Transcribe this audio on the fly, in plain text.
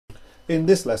In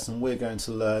this lesson we're going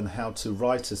to learn how to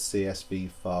write a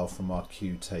CSV file from our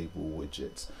QTable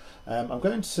widget. I'm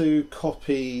going to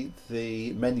copy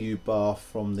the menu bar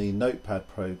from the Notepad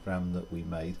program that we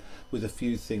made with a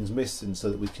few things missing so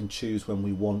that we can choose when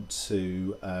we want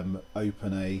to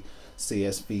open a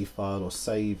CSV file or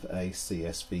save a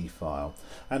CSV file.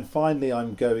 And finally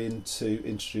I'm going to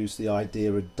introduce the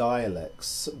idea of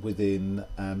dialects within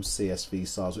CSV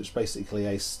styles, which is basically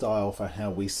a style for how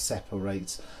we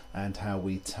separate and how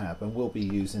we tab, and we'll be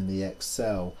using the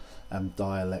Excel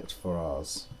dialect for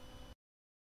ours.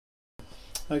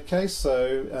 Okay,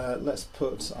 so let's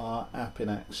put our app in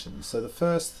action. So the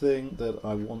first thing that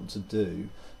I want to do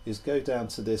is go down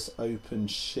to this open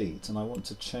sheet, and I want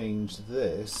to change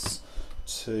this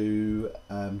to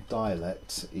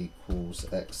dialect equals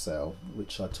Excel,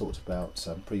 which I talked about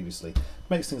previously.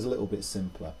 Makes things a little bit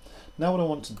simpler. Now what I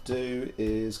want to do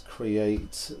is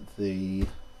create the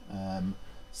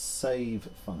save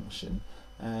function,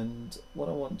 and what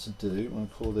I want to do, I'm going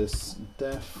to call this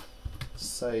def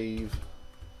save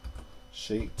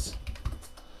sheet,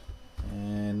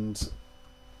 and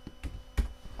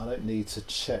I don't need to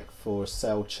check for a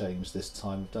cell change this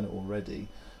time, I've done it already.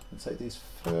 I'll take these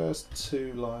first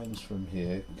two lines from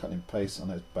here, cut and paste. I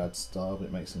know it's bad style, but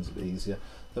it makes things a bit easier.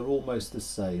 They're almost the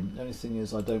same. The only thing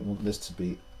is I don't want this to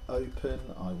be open,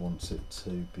 I want it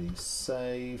to be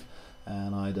save,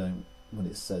 and I don't, when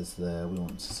it says there, we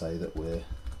want to say that we're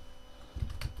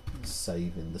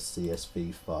saving the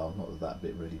CSV file. Not that that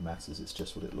bit really matters, it's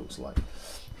just what it looks like.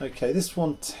 Okay, this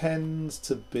one tends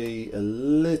to be a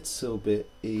little bit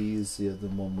easier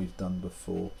than one we've done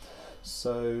before.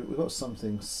 So we've got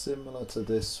something similar to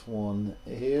this one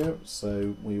here.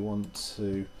 So we want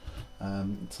to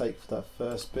take that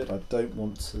first bit. I don't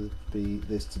want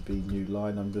this to be new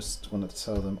line. I'm just going to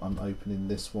tell them I'm opening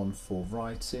this one for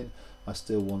writing. I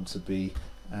still want to be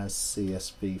as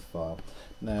CSV file.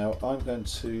 Now I'm going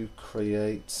to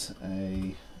create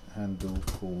a handle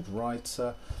called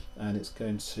writer, and it's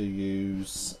going to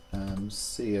use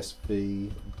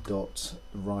csv.writer,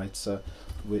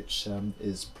 which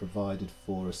is provided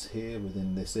for us here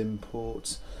within this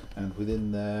import, and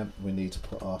within there we need to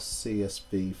put our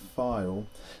CSV file,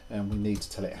 and we need to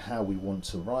tell it how we want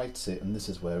to write it. And this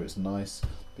is where it's nice,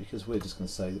 because we're just going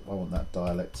to say that I want that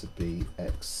dialect to be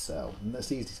Excel, and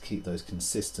that's easy to keep those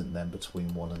consistent then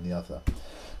between one and the other.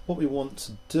 What we want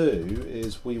to do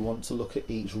is we want to look at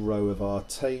each row of our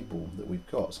table that we've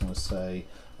got. So I'm going to say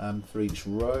for each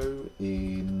row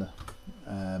in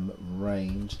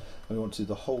range, and we want to do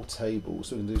the whole table.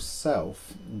 So we can do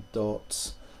self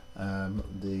dot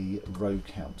the row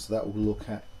count. So that will look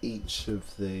at each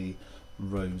of the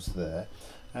rows there.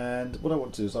 And what I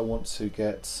want to do is I want to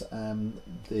get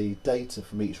the data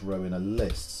from each row in a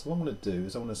list. So what I'm going to do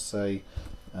is I want to say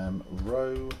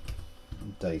row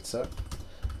data,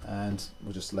 and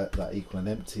we'll just let that equal an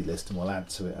empty list, and we'll add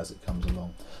to it as it comes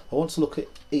along. I want to look at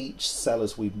each cell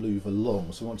as we move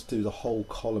along, so we want to do the whole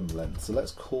column length. So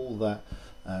let's call that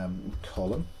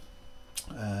column,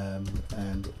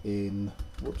 and in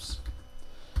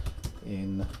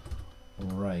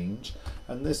range,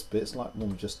 and this bit's like one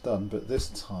we've just done, but this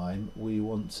time we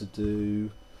want to do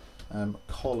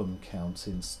column count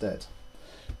instead.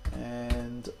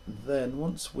 And then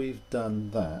once we've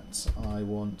done that, I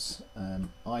want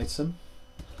item,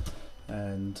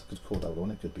 and I could call that one,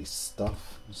 it could be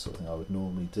stuff, something I would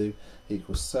normally do,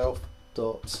 equals self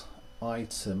dot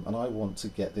item, and I want to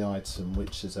get the item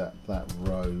which is at that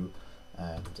row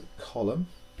and column.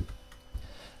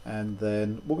 And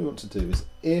then what we want to do is,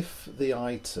 if the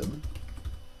item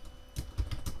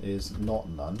is not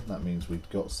none, that means we've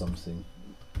got something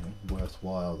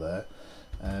worthwhile there.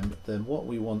 Then what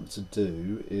we want to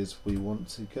do is we want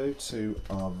to go to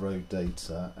our row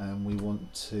data, and we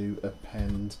want to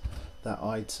append that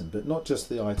item, but not just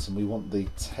the item, we want the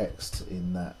text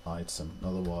in that item,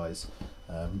 otherwise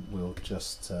we'll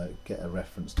just get a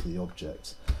reference to the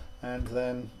object. And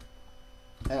then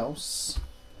else,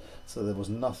 so there was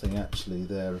nothing actually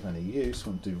there of any use,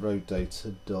 we want to do row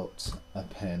data dot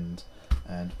append,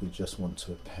 and we just want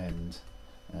to append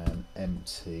an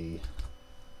empty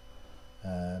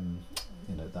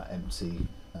that empty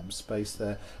space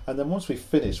there. And then once we've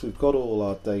finished, we've got all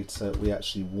our data, we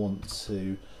actually want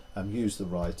to use the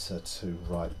writer to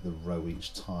write the row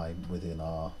each time within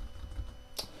our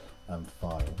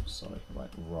file. Sorry,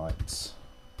 write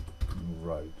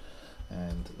row,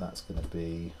 and that's going to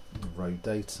be row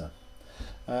data.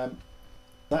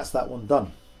 That's that one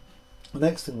done. The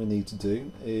next thing we need to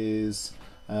do is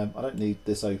I don't need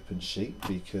this open sheet,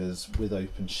 because with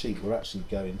open sheet we're actually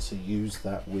going to use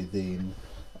that within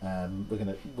we're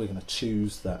gonna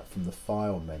choose that from the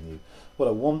file menu. What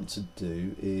I want to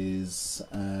do is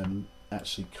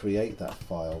actually create that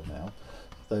file now.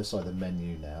 Sorry, the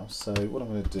menu now. So what I'm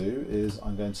going to do is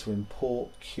I'm going to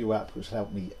import QApp, which will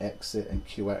help me exit, and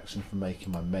QAction for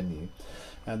making my menu.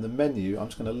 And the menu, I'm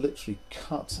just going to literally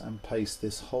cut and paste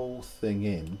this whole thing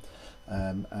in.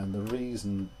 And the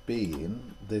reason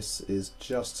being, this is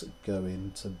just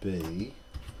going to be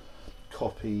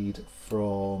copied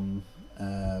from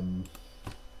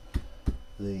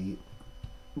the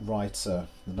writer,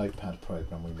 the notepad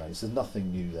program we made. So there's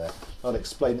nothing new there. I'll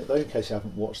explain it though in case you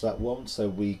haven't watched that one. So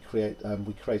we create a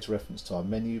reference to our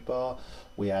menu bar,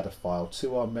 we add a file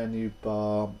to our menu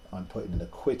bar, I'm putting in a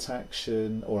quit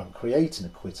action, or I'm creating a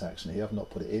quit action here, I've not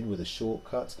put it in with a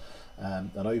shortcut,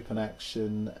 an open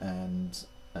action, and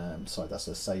sorry, that's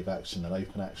a save action, an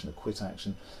open action, a quit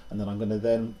action, and then I'm going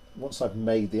to once I've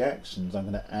made the actions, I'm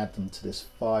going to add them to this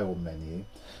file menu,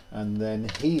 and then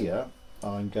here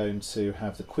I'm going to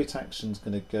have the quit actions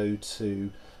going to go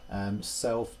to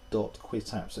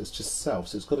self.quitapp. So it's just self,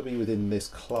 so it's got to be within this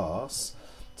class.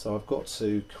 So I've got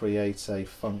to create a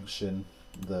function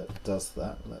that does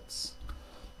that. Let's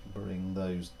bring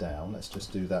those down. Let's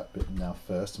just do that bit now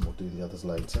first, and we'll do the others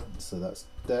later. So that's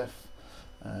def,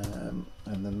 and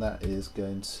then that is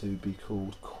going to be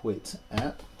called quit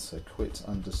app. So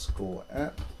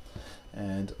quit_app.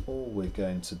 And all we're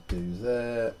going to do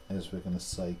there is we're going to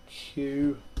say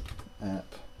QApp.quit,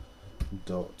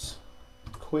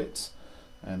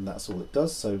 and that's all it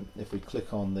does. So if we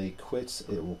click on the quit,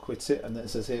 it will quit it, and then it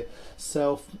says here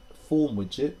self form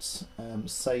widget,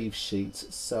 save sheet,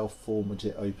 self form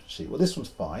widget, open sheet. Well, this one's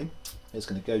fine, it's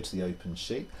going to go to the open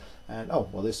sheet, and oh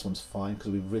well, this one's fine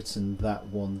because we've written that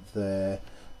one there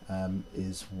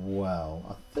as well.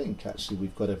 I think actually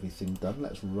we've got everything done.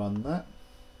 Let's run that.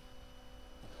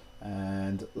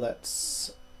 And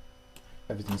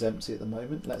everything's empty at the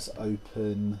moment. Let's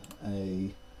open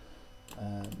a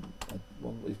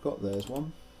one we've got. There's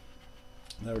one.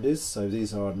 There it is. So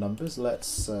these are our numbers.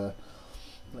 Let's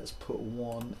put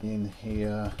one in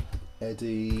here.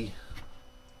 Eddie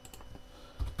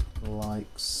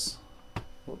likes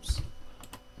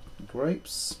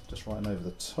grapes. Just writing over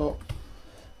the top.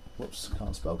 Whoops,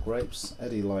 can't spell grapes.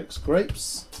 Eddie likes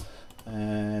grapes.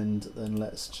 And then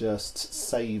let's just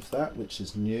save that, which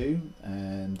is new,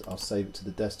 and I'll save it to the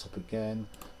desktop again,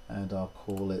 and I'll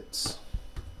call it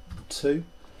 2,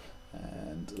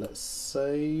 and let's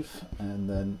save. And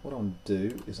then what I'm going to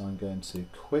do is I'm going to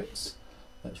quit.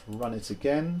 Let's run it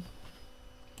again.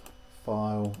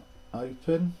 File,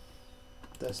 open,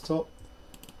 desktop.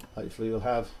 Hopefully you'll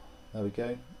have, there we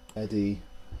go, Eddie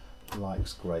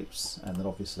likes grapes, and then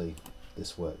obviously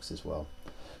this works as well.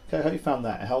 Okay, I hope you found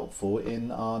that helpful.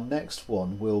 In our next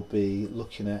one, we'll be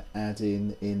looking at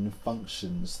adding in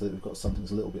functions so that we've got something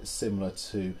that's a little bit similar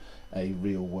to a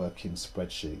real working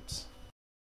spreadsheet.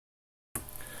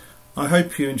 I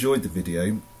hope you enjoyed the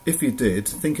video. If you did,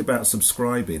 think about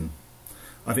subscribing.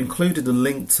 I've included a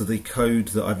link to the code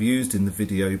that I've used in the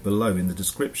video below in the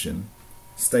description.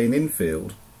 Stay in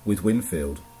infield with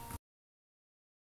Winfield.